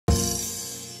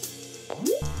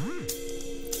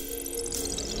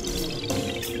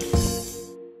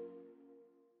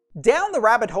Down the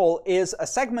Rabbit Hole is a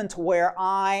segment where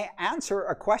I answer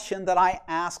a question that I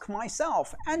ask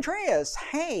myself. Andreas,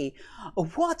 hey,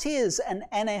 what is an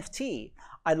NFT?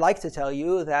 I'd like to tell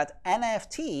you that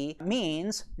NFT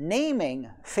means naming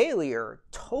failure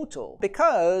total,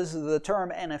 because the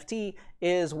term NFT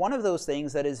is one of those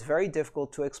things that is very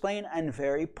difficult to explain and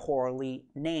very poorly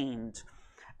named.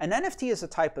 An NFT is a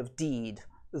type of deed.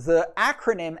 The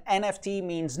acronym NFT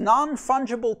means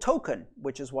non-fungible token,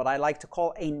 which is what I like to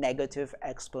call a negative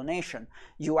explanation.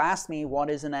 You asked me what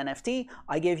is an NFT,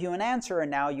 I gave you an answer, and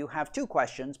now you have two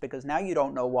questions because now you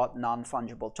don't know what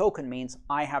non-fungible token means.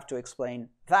 I have to explain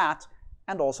that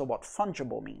and also what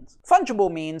fungible means. Fungible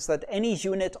means that any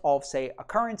unit of, say, a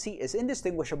currency is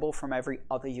indistinguishable from every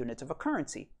other unit of a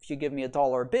currency. If you give me a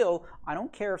dollar bill, I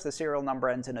don't care if the serial number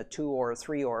ends in a 2 or a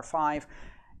 3 or a 5.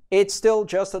 It's still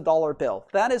just a dollar bill.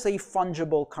 That is a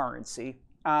fungible currency.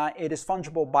 It is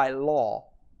fungible by law.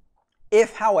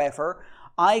 If, however,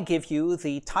 I give you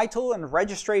the title and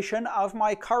registration of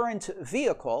my current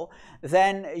vehicle,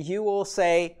 then you will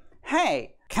say,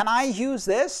 hey, can I use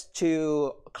this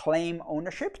to claim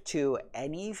ownership to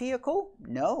any vehicle?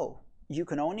 No. You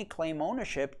can only claim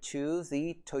ownership to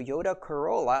the Toyota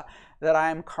Corolla that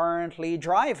I'm currently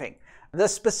driving. The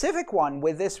specific one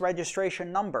with this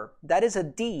registration number, that is a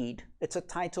deed. It's a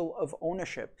title of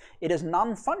ownership. It is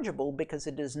non-fungible because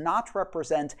it does not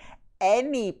represent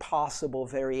any possible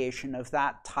variation of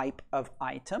that type of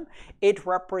item. It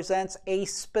represents a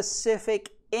specific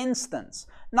instance.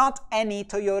 Not any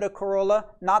Toyota Corolla,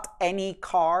 not any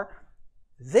car,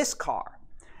 this car.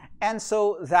 And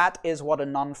so that is what a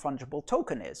non-fungible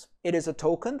token is. It is a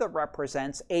token that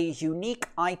represents a unique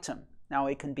item. Now,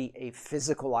 it can be a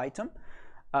physical item,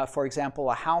 for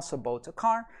example, a house, a boat, a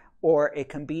car, or it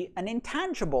can be an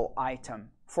intangible item,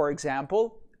 for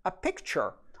example, a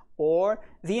picture, or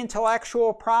the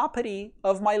intellectual property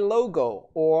of my logo,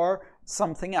 or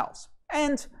something else.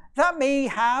 And that may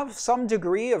have some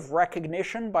degree of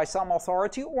recognition by some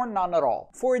authority or none at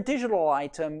all. For a digital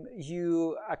item,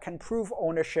 you can prove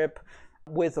ownership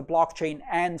with the blockchain,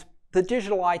 and the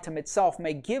digital item itself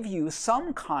may give you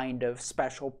some kind of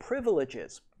special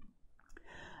privileges.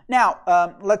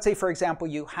 Now, let's say, for example,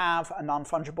 you have a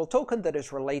non-fungible token that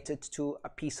is related to a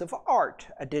piece of art,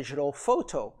 a digital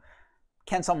photo.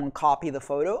 Can someone copy the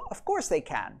photo? Of course they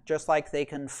can, just like they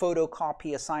can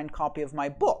photocopy a signed copy of my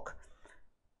book.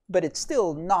 But it's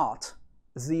still not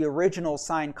the original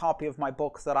signed copy of my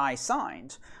book that I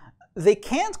signed. They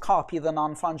can't copy the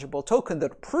non-fungible token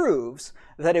that proves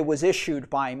that it was issued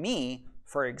by me,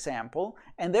 for example,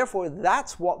 and therefore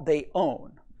that's what they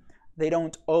own. They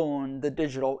don't own the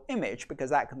digital image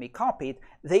because that can be copied.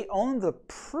 They own the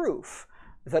proof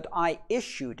that I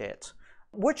issued it,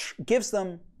 which gives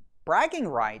them bragging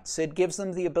rights. It gives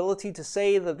them the ability to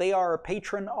say that they are a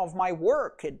patron of my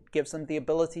work. It gives them the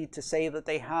ability to say that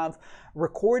they have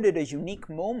recorded a unique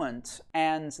moment,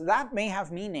 and that may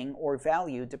have meaning or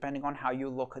value depending on how you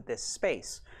look at this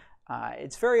space.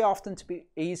 It's very often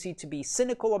easy to be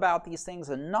cynical about these things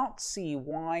and not see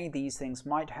why these things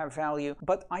might have value,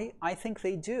 but I think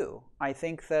they do. I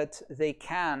think that they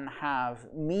can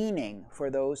have meaning for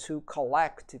those who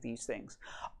collect these things.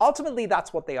 Ultimately,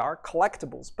 that's what they are,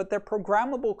 collectibles, but they're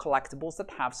programmable collectibles that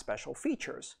have special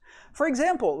features. For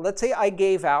example, let's say I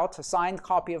gave out a signed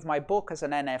copy of my book as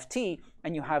an NFT,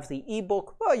 and you have the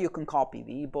ebook. Well, you can copy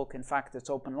the ebook. In fact,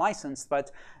 it's open licensed, but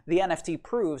the NFT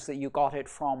proves that you got it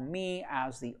from me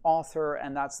as the author,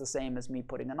 and that's the same as me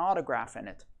putting an autograph in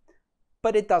it.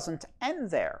 But it doesn't end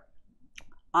there.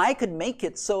 I could make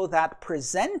it so that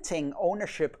presenting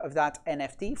ownership of that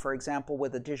NFT, for example,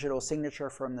 with a digital signature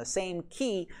from the same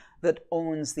key that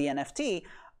owns the NFT,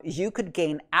 you could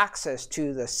gain access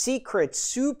to the secret,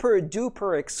 super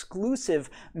duper exclusive,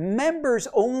 members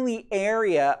only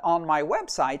area on my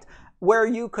website where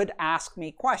you could ask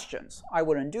me questions. I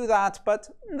wouldn't do that, but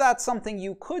that's something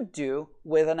you could do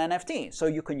with an NFT. So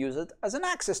you can use it as an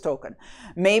access token.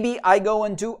 Maybe I go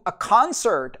and do a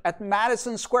concert at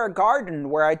Madison Square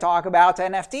Garden where I talk about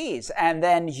NFTs, and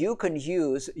then you can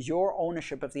use your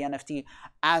ownership of the NFT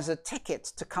as a ticket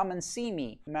to come and see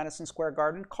me. Madison Square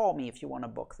Garden, call me if you want to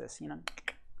book this, you know.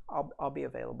 I'll be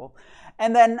available.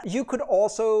 And then you could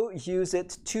also use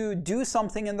it to do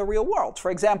something in the real world.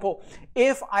 For example,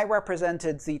 if I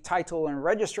represented the title and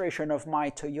registration of my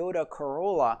Toyota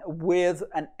Corolla with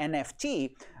an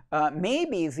NFT,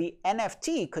 maybe the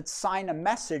NFT could sign a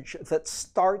message that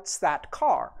starts that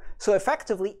car. So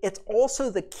effectively, it's also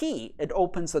the key. It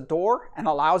opens the door and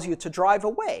allows you to drive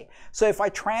away. So if I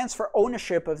transfer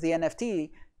ownership of the NFT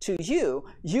to you,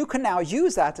 you can now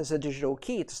use that as a digital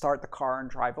key to start the car and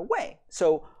drive away.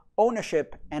 So ownership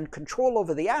and control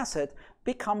over the asset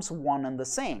becomes one and the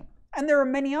same. And there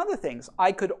are many other things.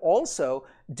 I could also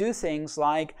do things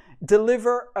like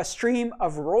deliver a stream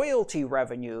of royalty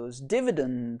revenues,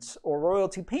 dividends, or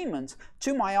royalty payments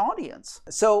to my audience.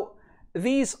 So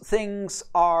these things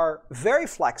are very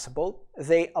flexible.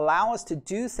 They allow us to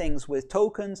do things with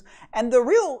tokens. And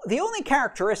the only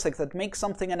characteristic that makes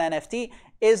something an NFT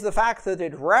is the fact that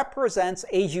it represents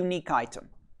a unique item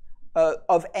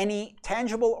of any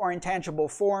tangible or intangible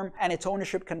form, and its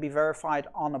ownership can be verified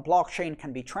on a blockchain,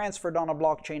 can be transferred on a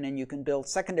blockchain, and you can build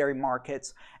secondary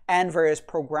markets and various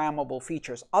programmable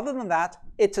features. Other than that,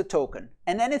 it's a token.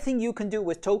 And anything you can do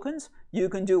with tokens, you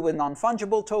can do with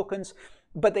non-fungible tokens,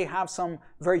 but they have some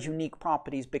very unique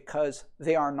properties because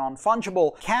they are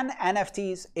non-fungible. Can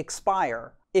NFTs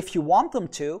expire? If you want them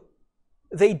to.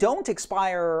 They don't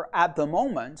expire at the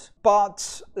moment,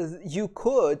 but you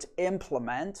could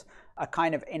implement a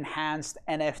kind of enhanced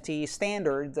NFT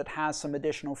standard that has some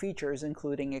additional features,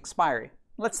 including expiry.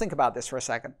 Let's think about this for a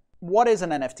second. What is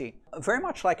an NFT? Very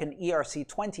much like an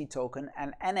ERC-20 token,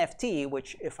 an NFT,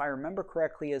 which if I remember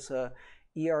correctly is a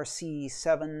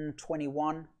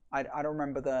ERC-721, I don't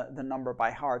remember the number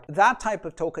by heart. That type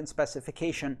of token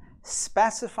specification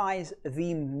specifies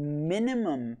the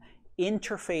minimum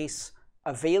interface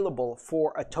available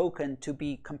for a token to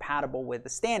be compatible with the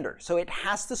standard. So it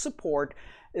has to support,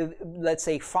 let's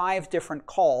say, 5 different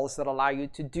calls that allow you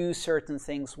to do certain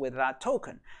things with that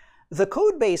token. The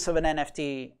code base of an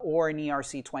NFT or an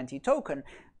ERC-20 token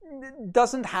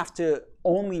doesn't have to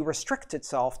only restrict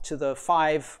itself to the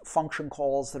 5 function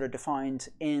calls that are defined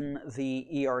in the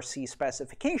ERC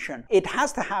specification. It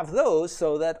has to have those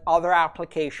so that other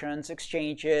applications,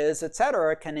 exchanges,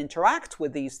 etc. can interact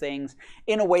with these things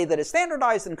in a way that is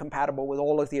standardized and compatible with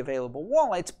all of the available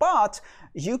wallets, but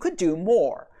you could do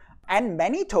more. And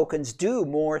many tokens do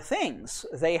more things.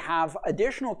 They have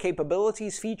additional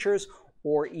capabilities, features,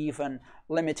 or even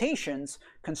limitations,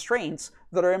 constraints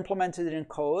that are implemented in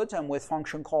code and with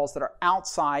function calls that are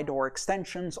outside or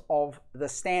extensions of the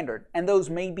standard. And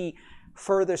those may be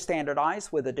further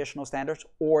standardized with additional standards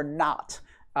or not.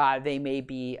 They may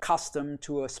be custom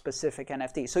to a specific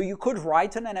NFT. So you could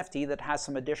write an NFT that has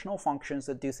some additional functions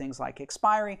that do things like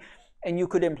expiry, and you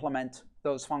could implement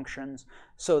those functions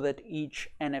so that each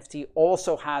NFT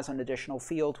also has an additional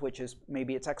field, which is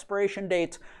maybe its expiration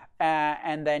date,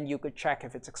 and then you could check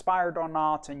if it's expired or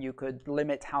not, and you could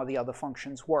limit how the other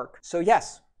functions work. So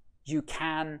yes, you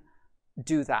can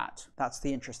do that. That's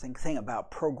the interesting thing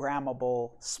about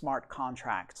programmable smart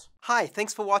contracts. Hi,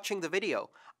 thanks for watching the video.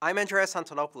 I'm Andreas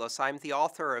Antonopoulos. I'm the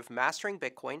author of Mastering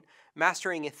Bitcoin,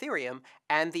 Mastering Ethereum,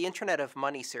 and the Internet of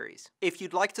Money series. If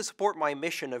you'd like to support my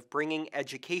mission of bringing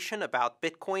education about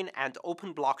Bitcoin and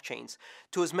open blockchains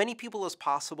to as many people as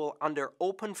possible under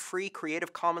open, free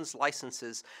Creative Commons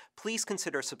licenses, please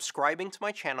consider subscribing to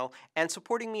my channel and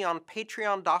supporting me on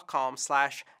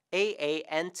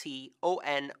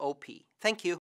patreon.com/AANTONOP. Thank you.